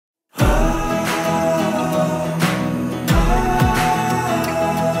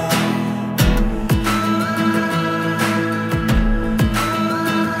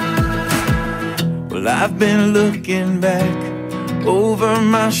been looking back over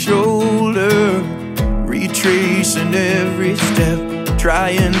my shoulder, retracing every step,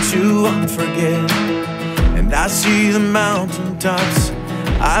 trying to forget. And I see the mountaintops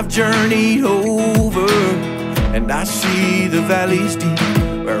I've journeyed over, and I see the valleys deep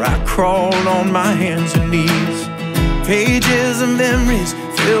where I crawled on my hands and knees. Pages of memories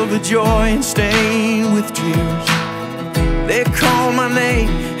filled with joy and stained with tears. They call my name,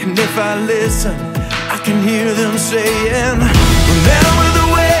 and if I listen, I can hear them saying, remember the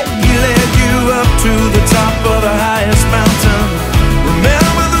way he led you up to the top of the highest mountain.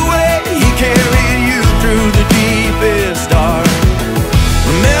 Remember the way he carried you through the deepest dark.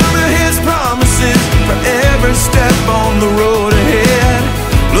 Remember his promises for every step on the road ahead.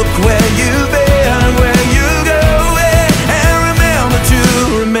 Look where you've been and where you're going, and remember to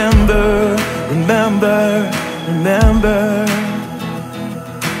remember, remember, remember.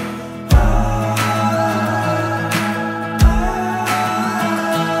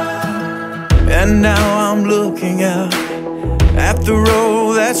 And now I'm looking out at the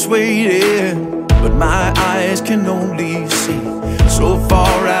road that's waiting, but my eyes can only see so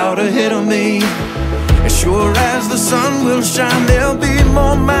far out ahead of me. As sure as the sun will shine, there'll be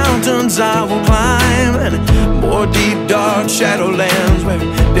more mountains I will climb, and more deep, dark shadowlands where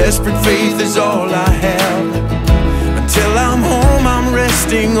desperate faith is all I have. Until I'm home, I'm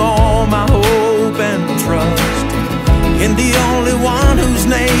resting all my hope and trust in the only one whose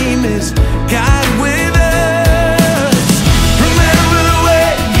name is God with us. Remember the way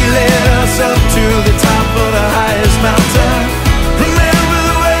he led us up to the top of the highest mountain. Remember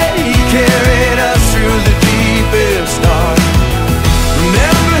the way he carried us through the deepest dark.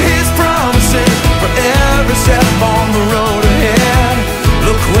 Remember his promises for every step on the road ahead.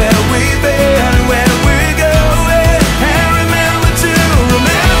 Look where we've been and where we're going, and remember to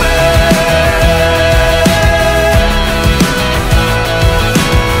remember.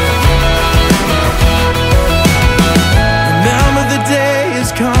 Remember the day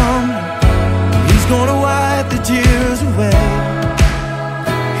is coming, he's gonna wipe the tears away.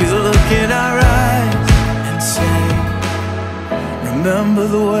 He'll look in our eyes and say, remember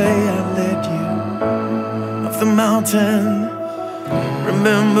the way I led you up the mountain.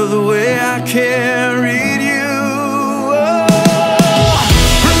 Remember the way I carried you. Oh,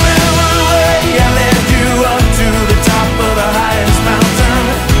 remember the way I led you up to